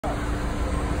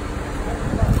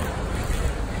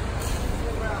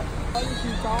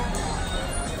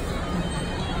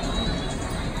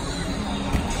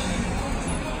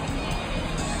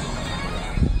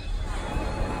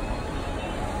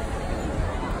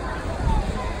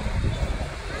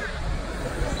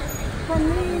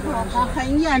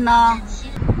很远呢。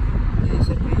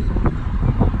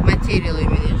Материал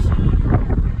имеешь?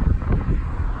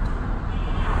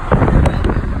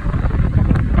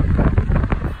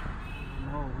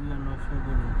 No, we are not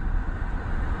shopping.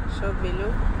 Shop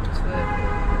below?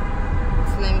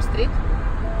 It's name street?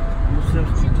 Muslim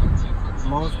Street.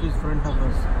 Mosque is front of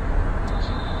us.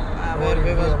 Where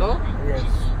we must go?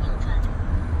 Yes.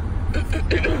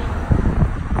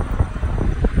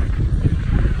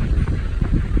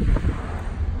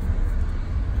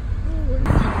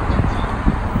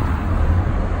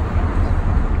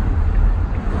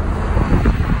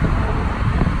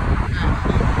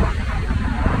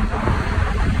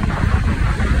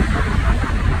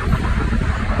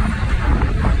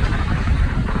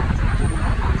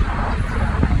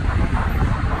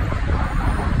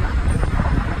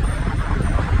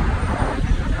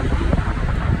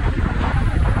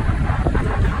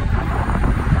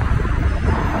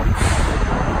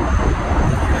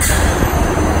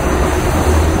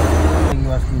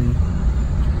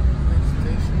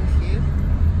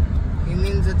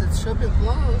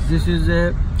 This is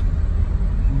a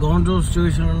Guanchzhou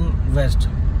Station West,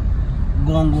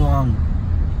 Guangguang.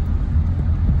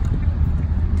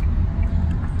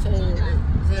 So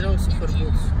they're also for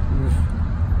goods. Yes.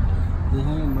 They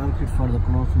have a market for the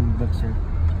clothes in back side.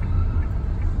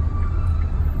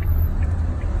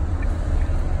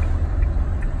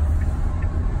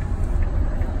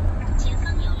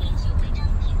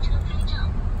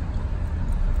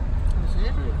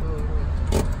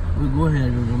 We go here,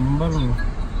 you remember?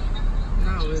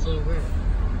 No, we go where?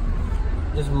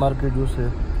 This market you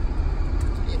say.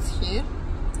 It's here?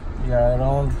 Yeah,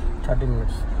 around 30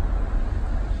 minutes.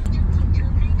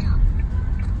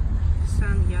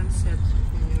 San Yat-sen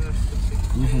University.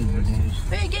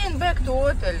 Hey, again, back to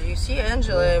hotel. You see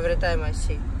Angela every time I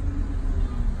see.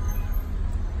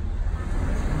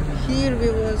 Here we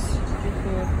was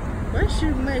before. Why she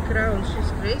make round?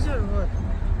 She's crazy or what?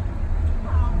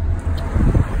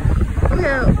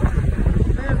 Well,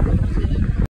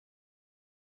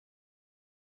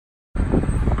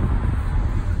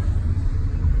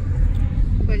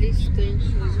 police station.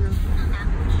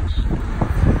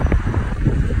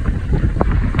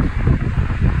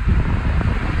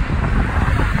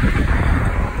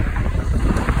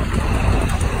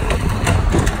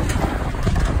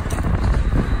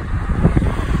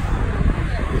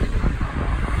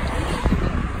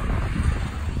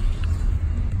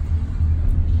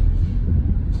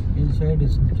 Inside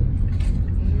is something.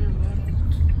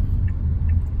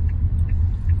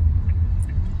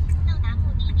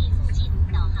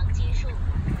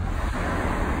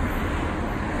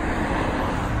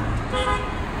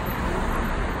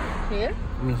 Here?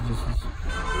 Yes, this is.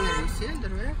 Where? You see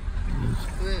underwear? Yes.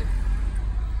 Where?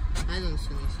 I don't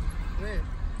see anything. Where?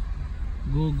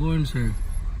 Go inside.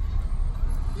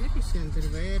 Where you see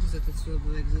underwear that it's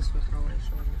like this for how I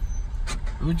show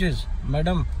you? Which is,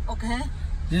 madam? Okay.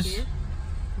 This. Here?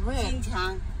 Where? 金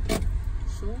强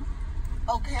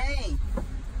Shoe?，OK。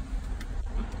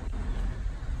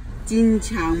金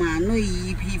强嘛，内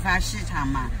衣批发市场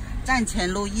嘛，站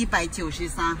前路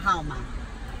193号嘛。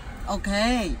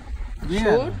OK。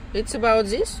Sure? It's about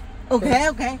this?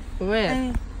 OK。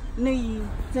 Where? 内衣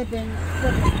这边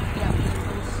两边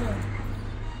都是。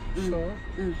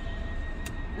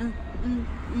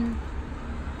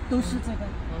都是这个。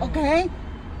OK。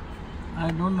 I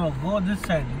don't know. Go this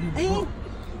side. You go.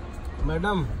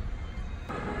 Madam.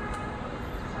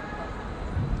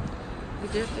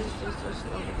 Где ты здесь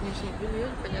нашла нижний белье?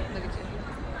 Понятно где.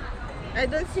 I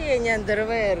don't see any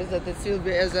underwear that it will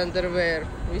be as underwear.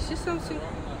 You see something?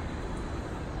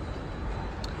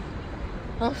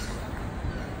 Oh.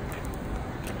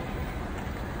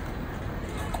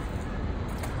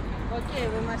 Okay,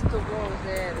 we must to go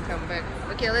there and come back.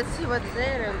 Okay, let's see what's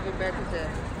there and be back there.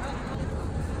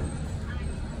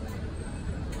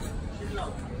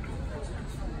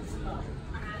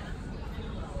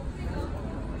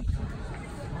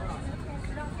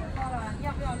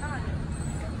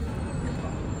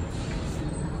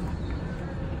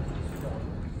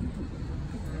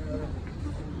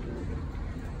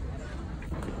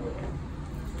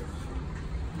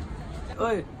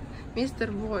 Oi.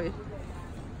 Mr. Boy.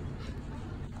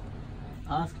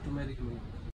 Ask to marry me.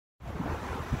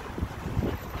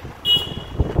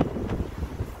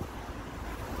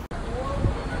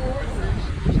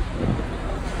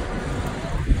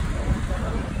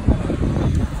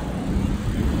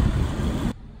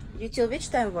 till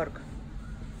which time work?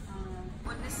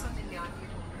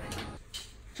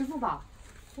 支付宝，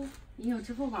你有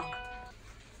支付宝？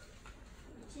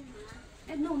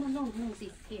哎，no no no no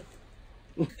this here。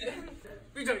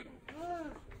闭嘴！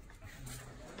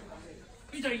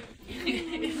闭嘴！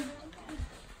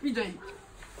闭嘴！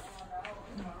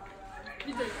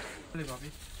闭嘴！俾你爸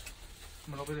B，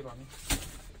 咪攞俾你爸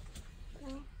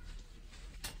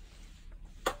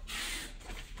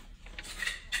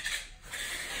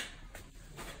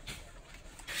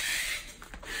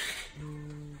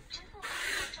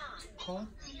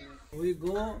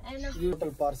go. You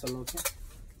total parcel, okay?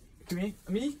 Me?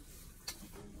 Me?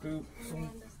 To.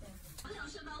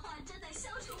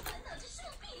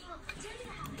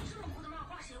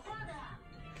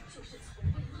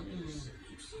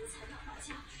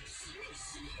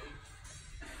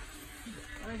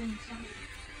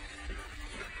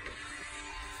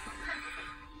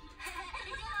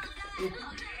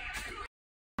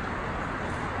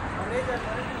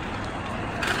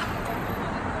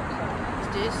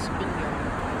 Здесь белье.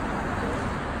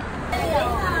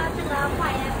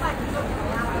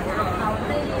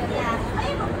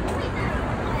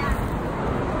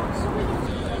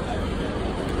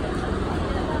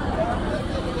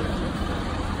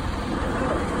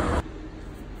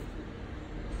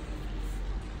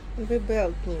 We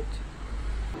belt тут.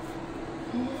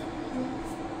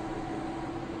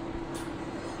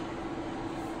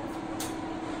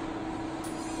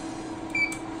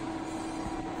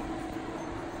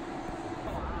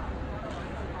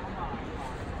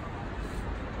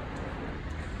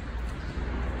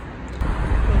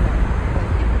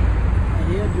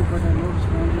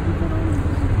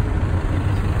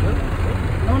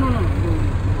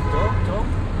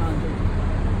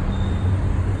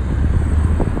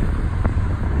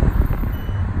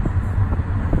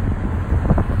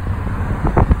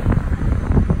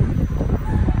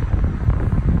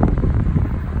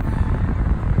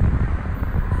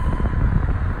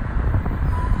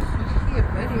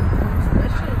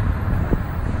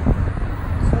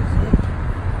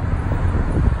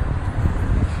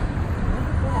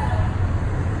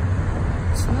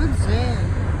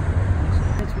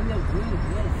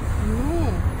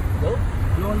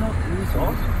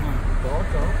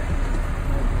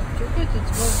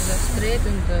 Straight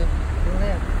and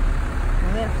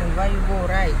left, and why you go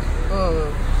right?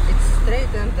 Oh, it's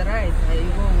straight and right.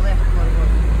 You go left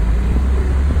forward.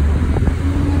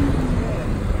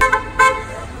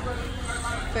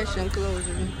 Fashion clothes.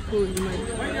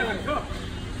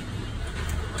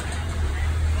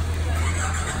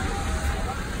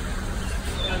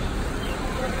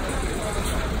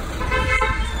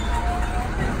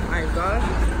 My God,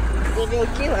 they will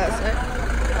kill us.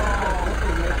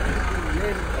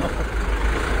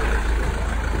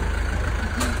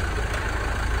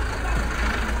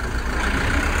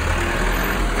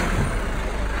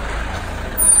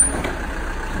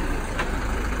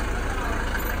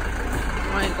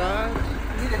 My God！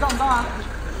 你得到唔到啊？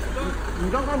唔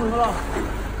該開門噶咯。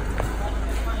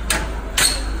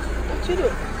知道。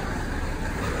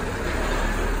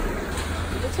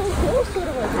It's so close to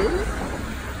the market.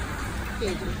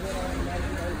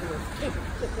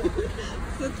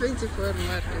 The 24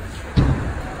 market.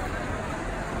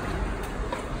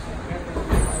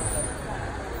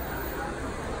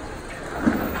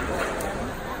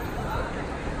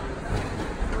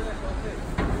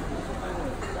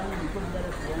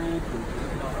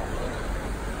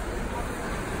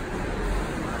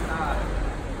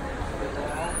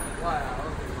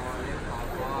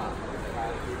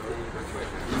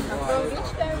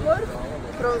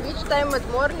 From which time at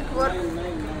morning work? It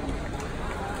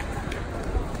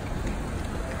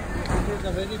is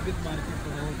a very big market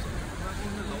for also.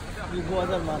 You go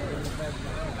other market.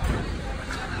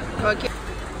 Okay.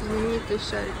 Знаменитый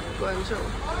шарик в Гуанчжоу.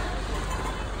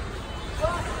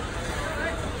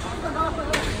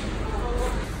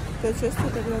 То чувство,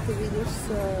 когда ты видишь в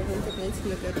интернете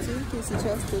на картинке, и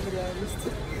сейчас ты в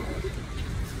реальности.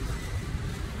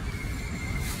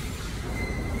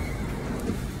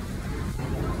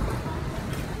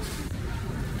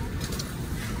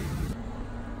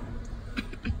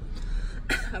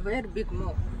 A very big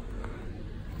mall.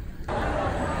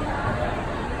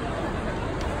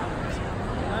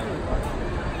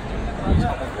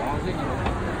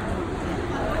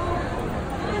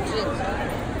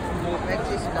 Like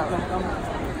this stuff.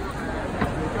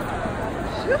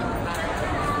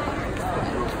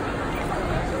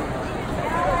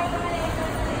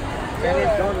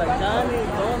 Don't like that.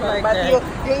 Don't like But that. you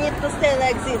need to stay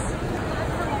like this.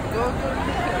 Go to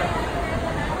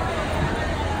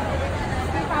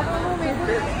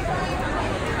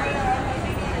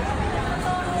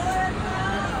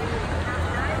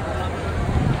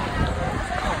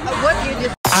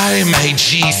I made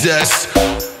Jesus.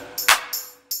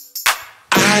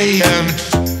 I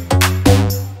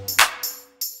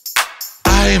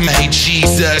made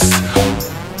Jesus.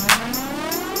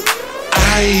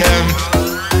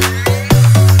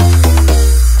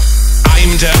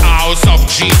 I'm the house of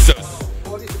Jesus.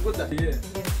 What is good? Yeah,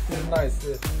 nice.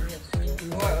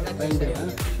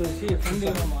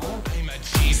 I'm a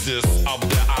Jesus of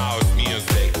the house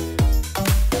music.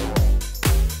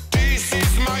 This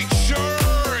is my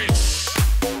church.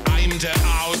 I'm the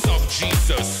house of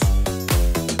Jesus.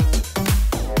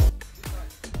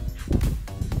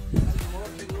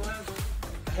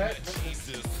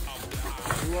 Jesus of the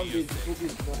house music.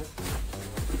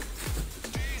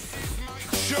 This is my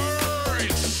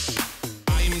church.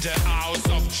 I'm the house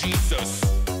of Jesus.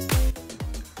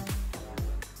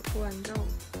 Guanchжоу.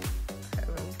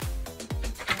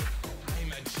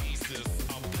 I'm a Jesus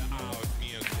of the house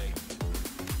music.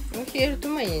 Ну, here to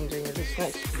my engineer, it's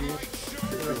nice.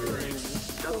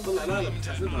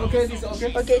 Okay, this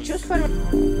okay. Okay, choose for me.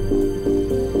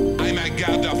 I'm a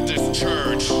God of this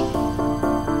church.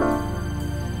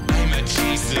 I'm a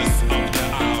Jesus of the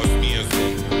house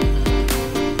music.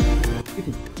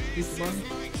 This one.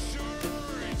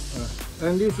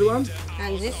 And this one.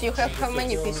 And this you have how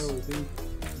many pieces?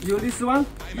 You this one?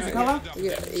 This color?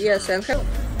 Yes, and have.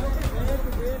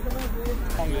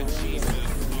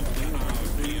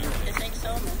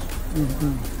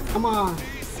 Come on.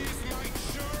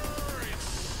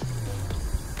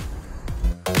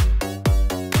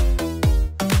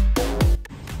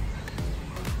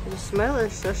 The smell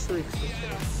is so sweet.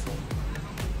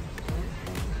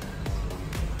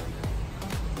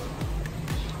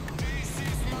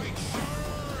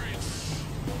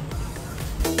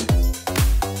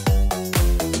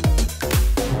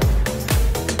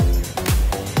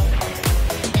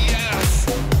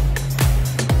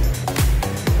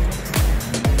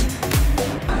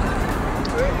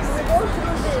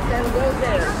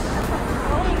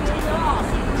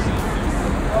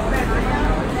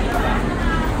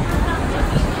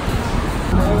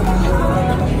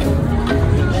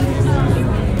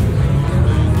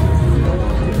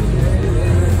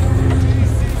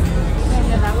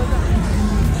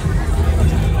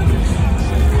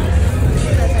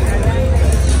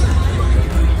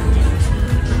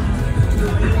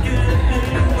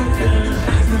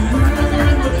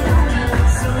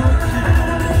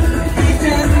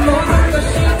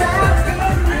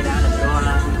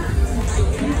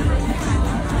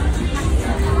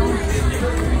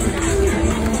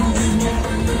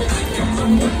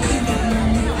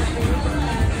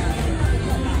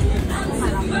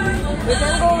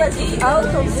 Out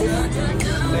of this.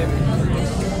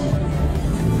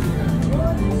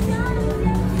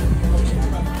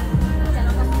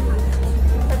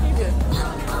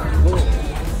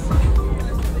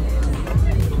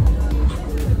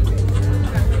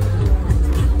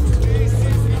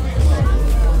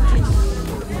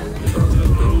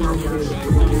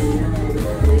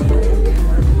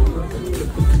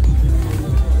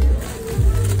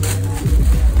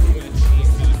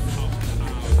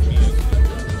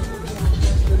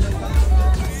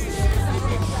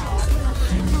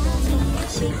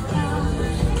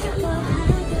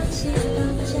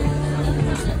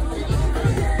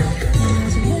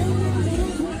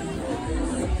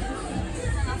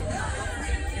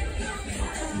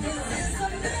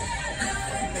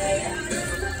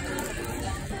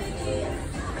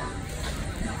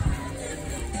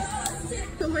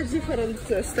 So much different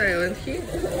style in here.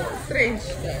 Strange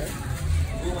style.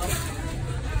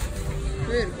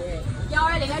 Very good.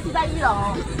 120应该住在1楼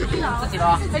，1楼几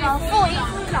楼？这里负1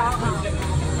楼。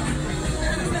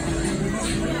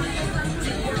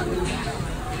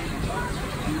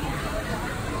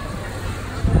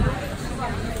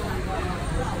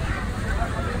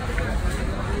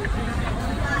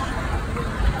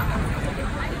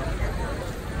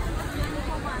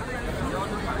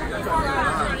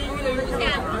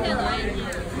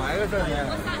买个这里。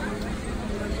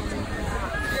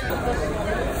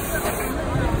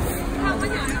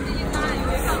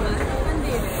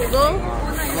Go.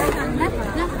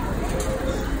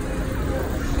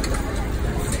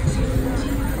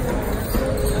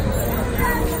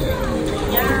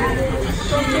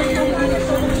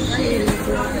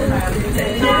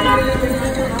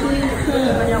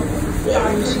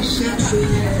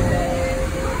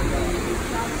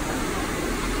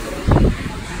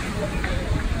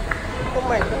 Oh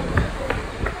my god.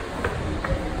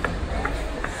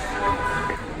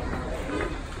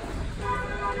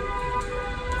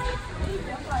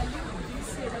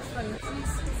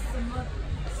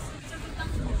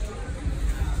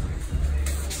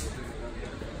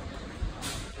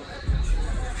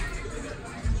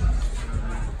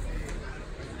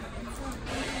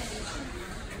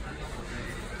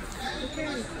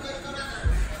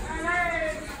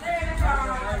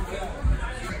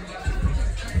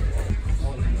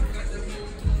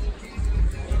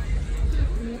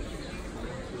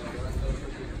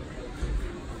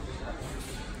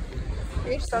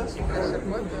 Видишь, там всегда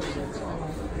сыркой.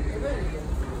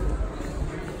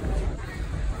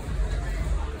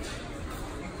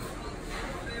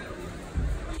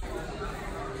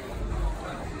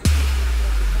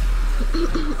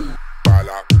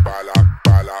 Bala, bala,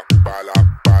 bala, bala,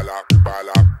 bala,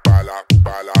 bala, bala,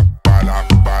 bala, bala,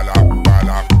 bala,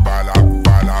 bala, bala,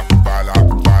 bala, bala,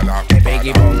 bala,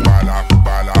 Biggie Bong, bala,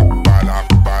 bala, bala,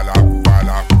 bala,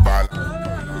 bala, bala.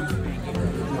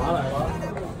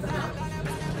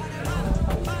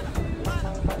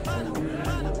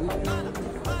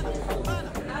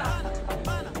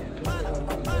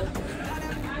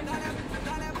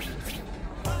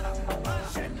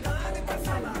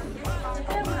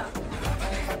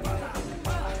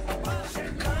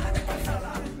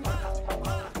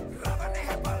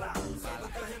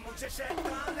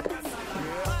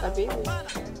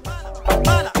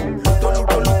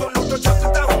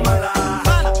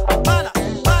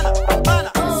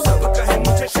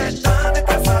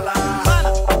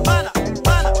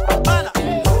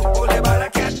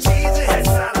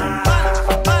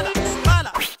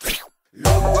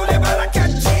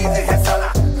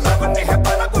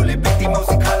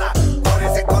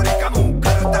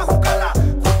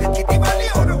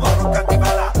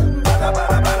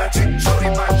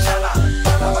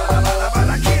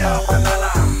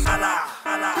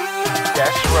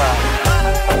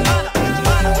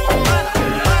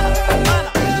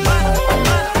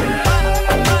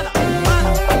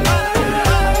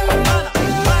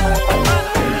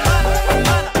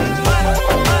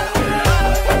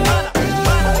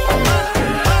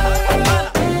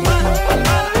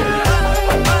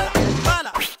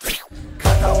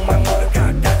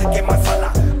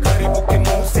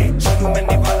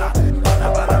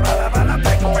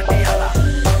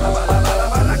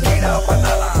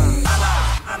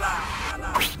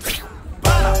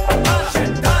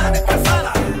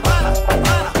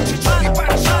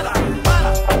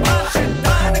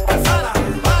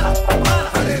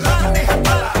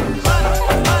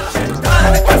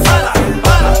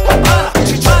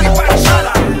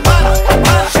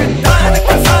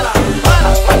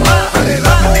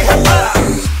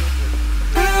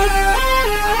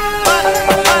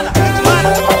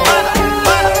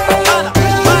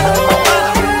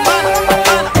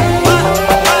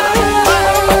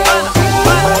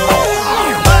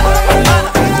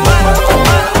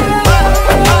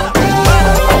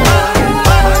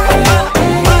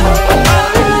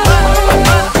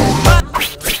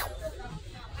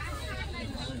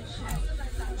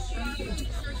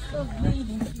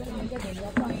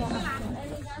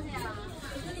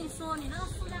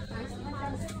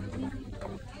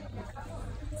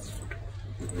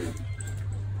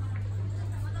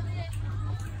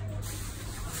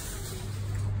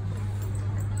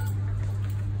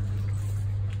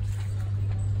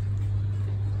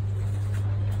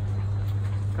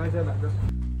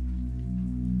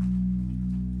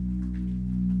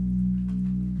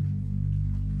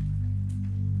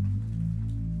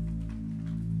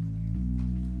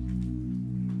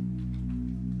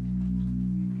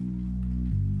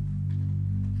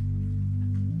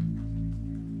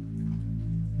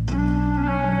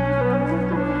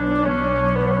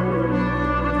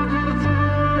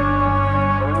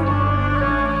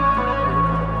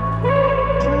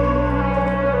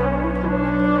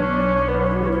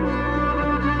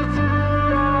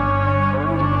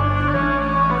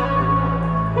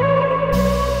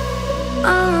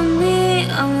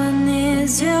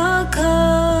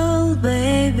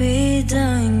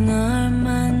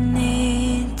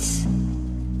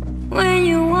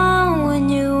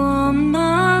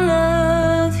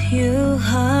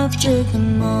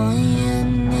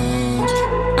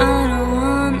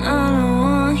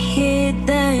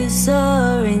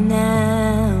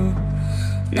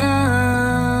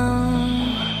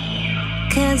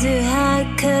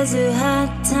 Cause you had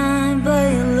time,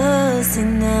 but you lost it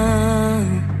now.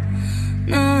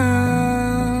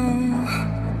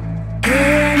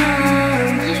 Hey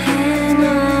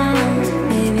now,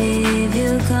 baby, if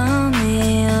you call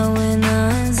me, I will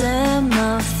not answer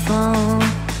my phone.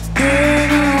 Hey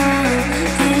now,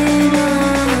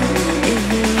 if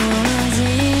you wanna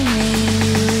see me,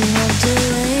 you have to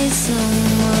wait so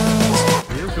much.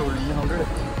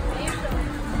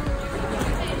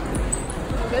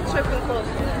 Good shopping clothes.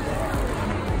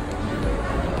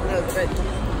 That's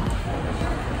right.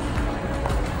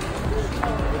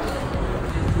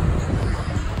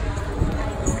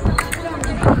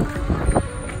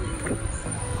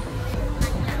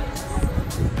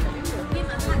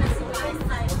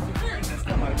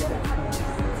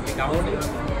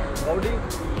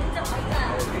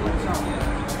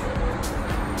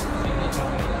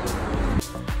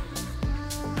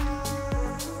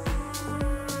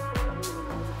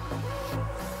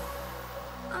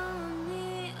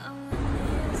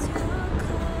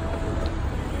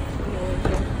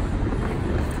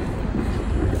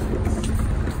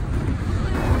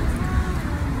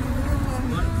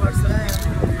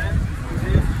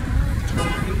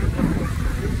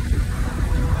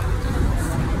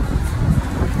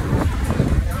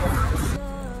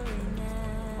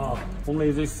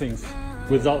 Only these things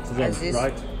without them, this-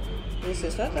 right? This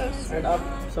is others. And up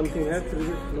something else?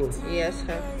 No. Yes,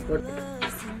 have. What?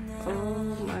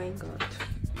 Oh my god.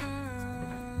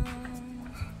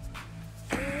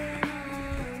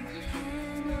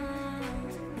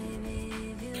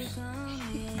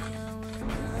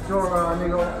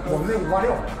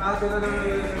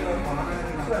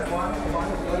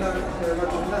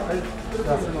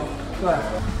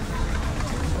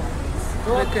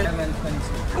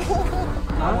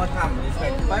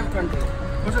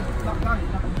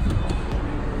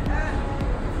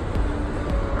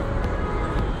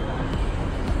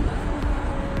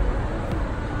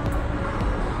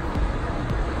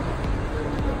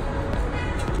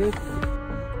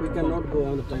 We cannot go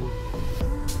on the time.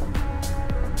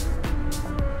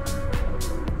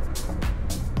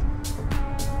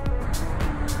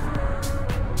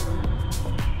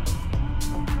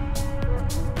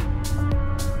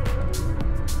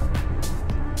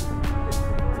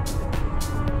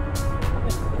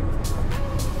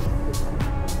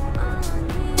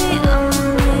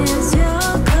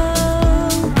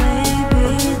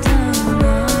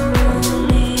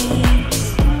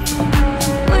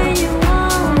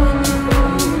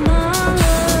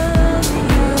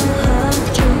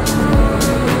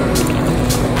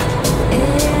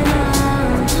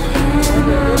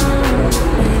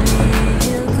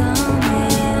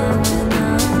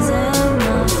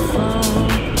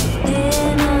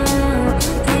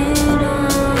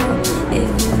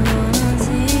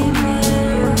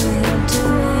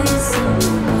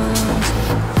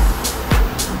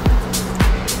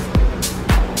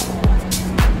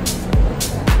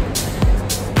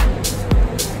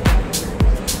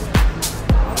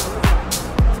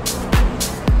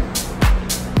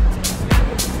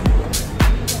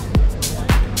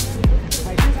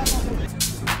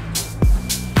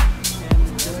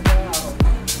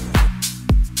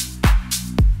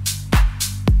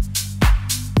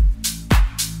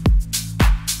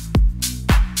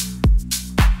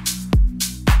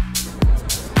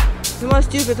 The most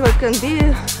stupid what can be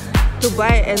to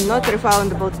buy a not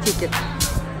refundable ticket.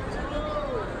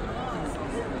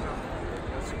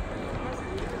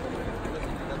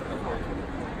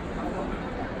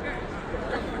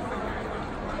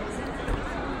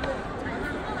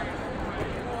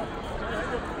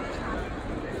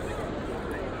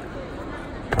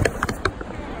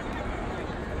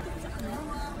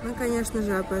 Мы, конечно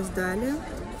же, опоздали.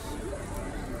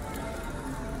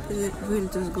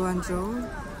 Вылет из Гуанчжоу.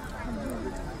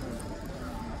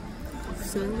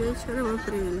 В 7 вечера мы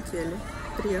прилетели.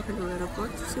 Приехали в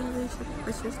аэропорт в 7 вечера,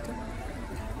 почти что.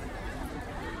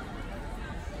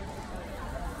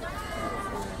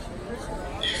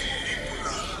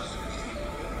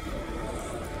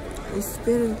 И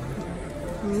теперь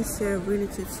миссия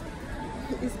вылететь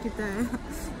из Китая,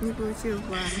 не получив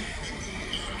план,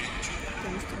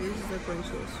 потому что виза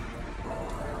закончилась.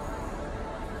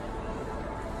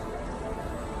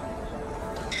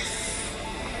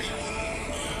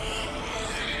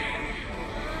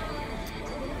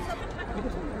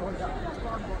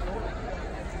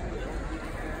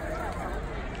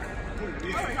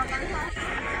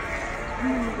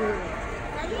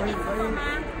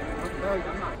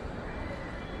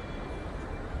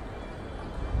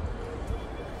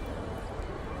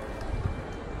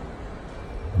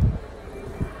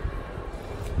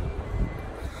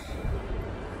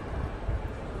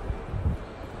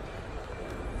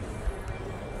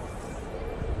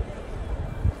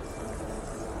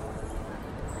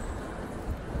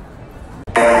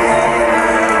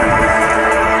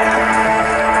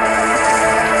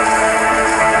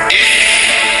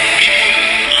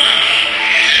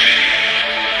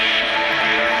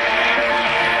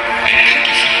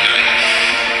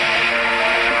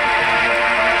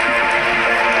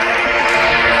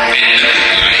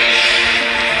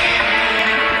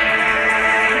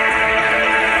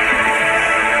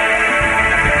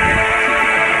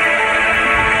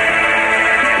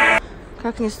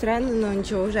 Как ни странно, но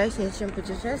ничего ужаснее, чем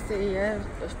путешествие, я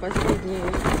в последние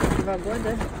 2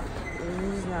 года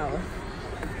не знала.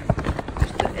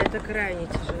 Что это крайне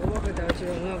тяжело, когда у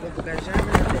тебя много багажа,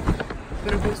 когда ты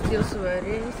пропустил свой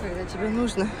рейс, когда тебе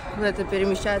нужно в это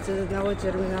перемещаться из одного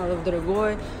терминала в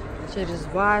другой, через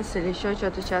бас или еще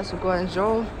что-то. Сейчас в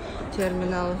Гуанчжоу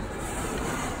терминал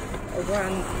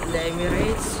для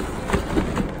Emirates.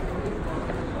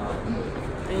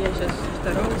 Я сейчас в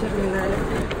 2-м терминале.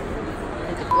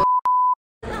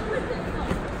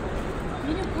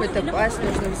 Какой-то бас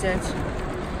нужно взять.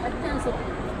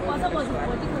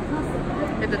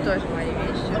 Это тоже мои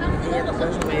вещи. И это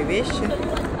тоже мои вещи.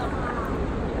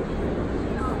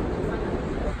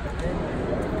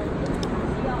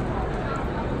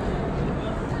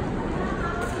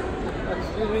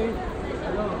 Nó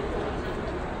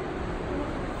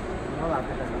là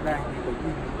cái đèn đang tự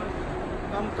nhiên.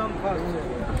 Cắm vào rồi.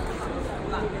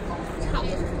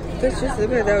 Ты чувствуешь,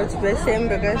 когда у тебя 7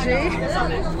 багажей?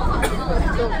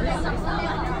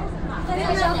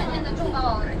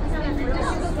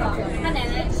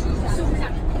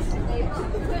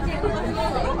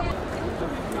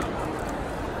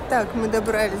 Так, мы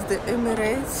добрались до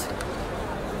Emirates.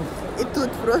 И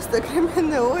тут просто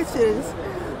огромная очередь.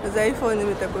 За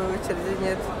айфонами такой очереди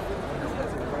нет.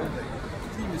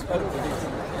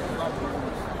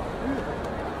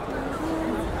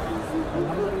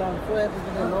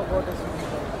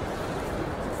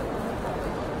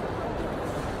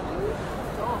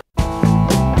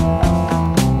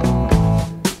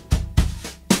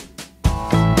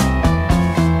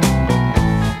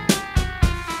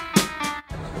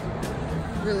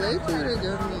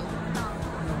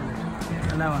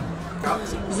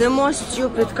 The most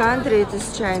stupid country it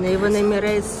is China. Even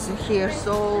Emirates here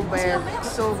so bad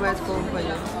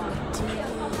company.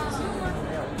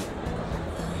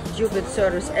 Stupid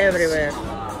service everywhere.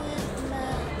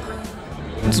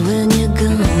 When you're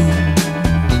gone,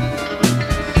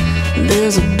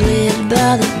 there's a blade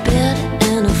by the bed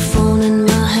and a phone in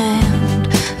my hand.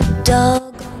 A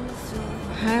dog.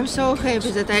 I'm so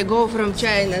happy that I go from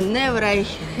China. Never I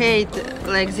hate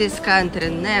like this country,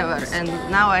 never. And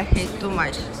now I hate too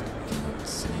much.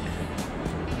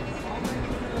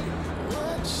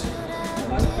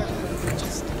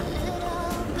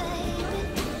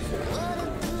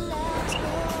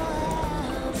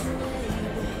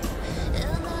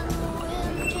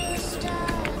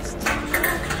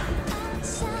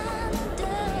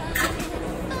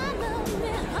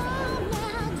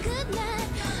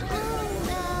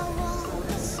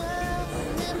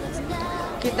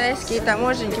 Китайские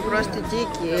таможенники просто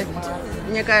дикие.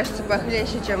 Мне кажется,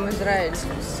 похлеще, чем Израиль.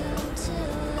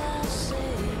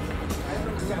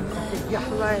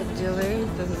 Flight delayed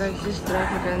and like this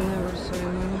traffic I never saw in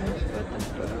my life.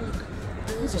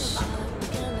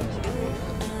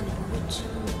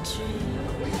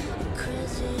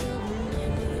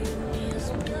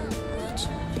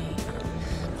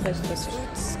 What the fuck?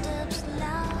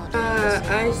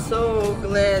 I'm so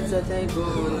glad that I go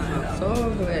now. So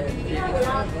glad.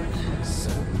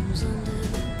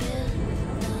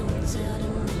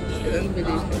 I don't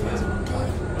believe it.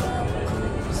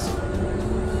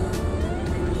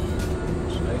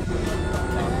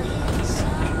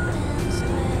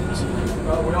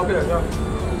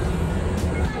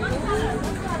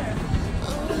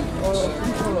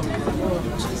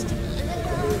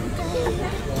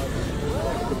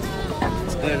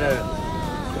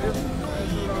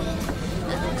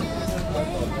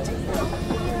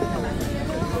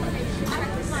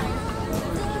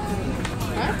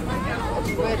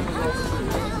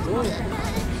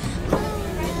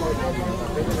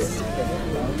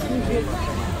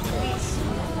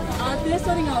 There's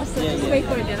something else, so just wait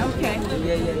for it then, okay?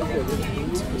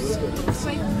 Just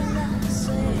wait.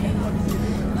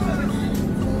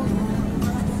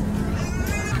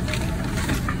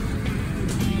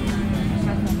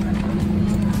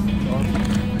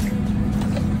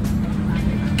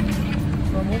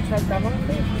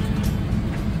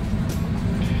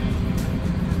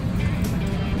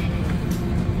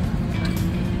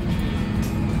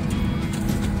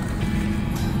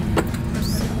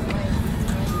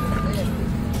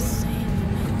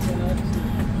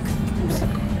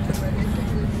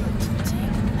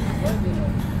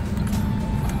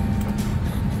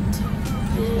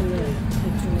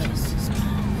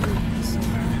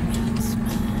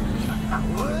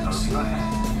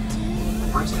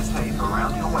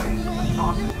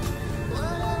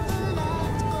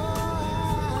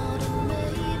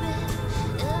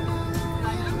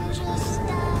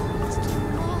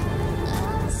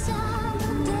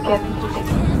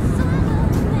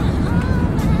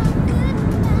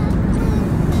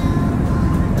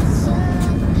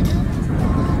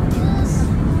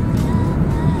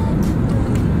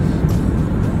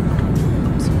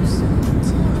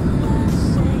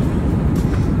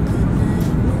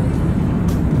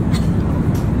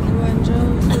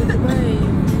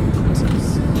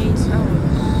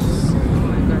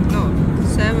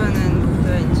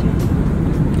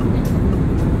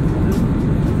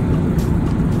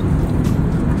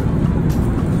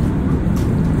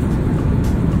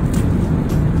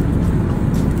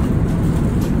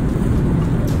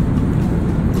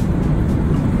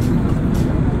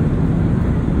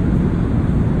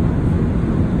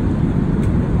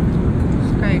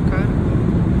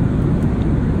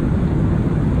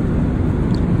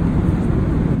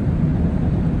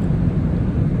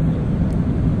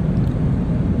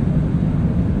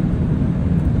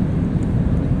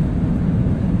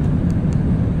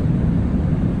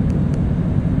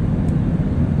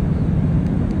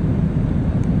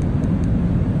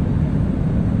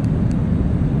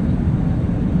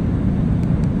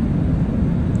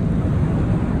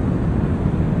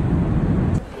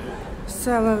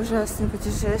 Самое ужасное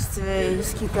путешествие из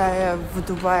Китая в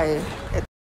Дубае.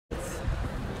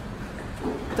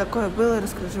 Такое было,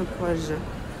 расскажу позже.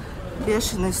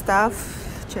 Бешеный став,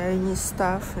 чайный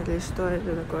став или что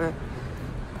это такое.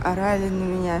 Орали на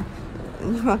меня,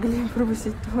 не могли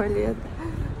пропустить туалет.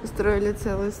 Устроили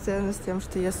целую сцену с тем,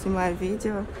 что я снимаю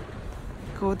видео.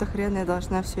 Какого-то хрена я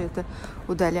должна все это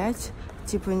удалять.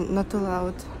 Типа not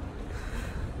allowed.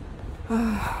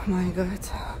 Май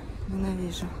гад.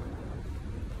 Ненавижу.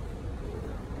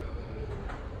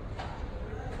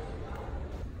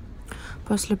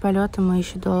 После полета мы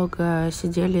еще долго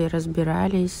сидели и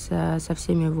разбирались со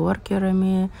всеми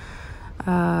воркерами.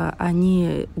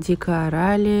 Они дико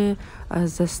орали,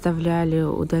 заставляли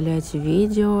удалять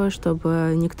видео,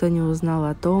 чтобы никто не узнал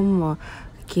о том,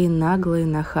 какие наглые,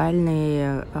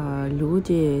 нахальные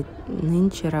люди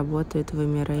нынче работают в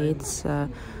Emirates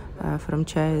from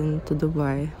China to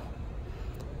Dubai.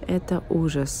 Это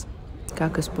ужас.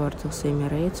 Как испортился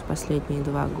Emirates последние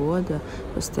 2 года.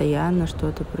 Постоянно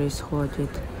что-то происходит.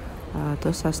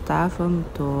 То со стафом,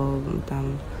 то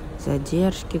там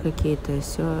задержки какие-то,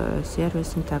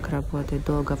 сервис не так работает,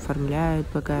 долго оформляют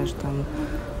багаж, там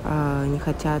не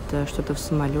хотят что-то в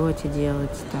самолете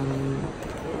делать, там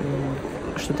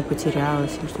что-то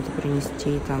потерялось или что-то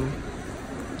принести, там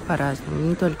по-разному.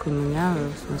 Не только у меня,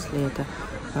 в смысле, это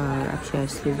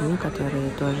общаюсь с людьми, которые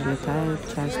тоже летают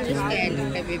часто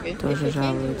и тоже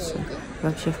жалуются.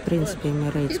 Вообще, в принципе,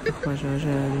 Emirates похоже уже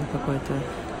на какой-то,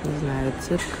 не знаю,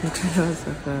 цирк на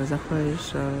колесах.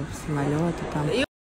 Заходишь в самолет, и там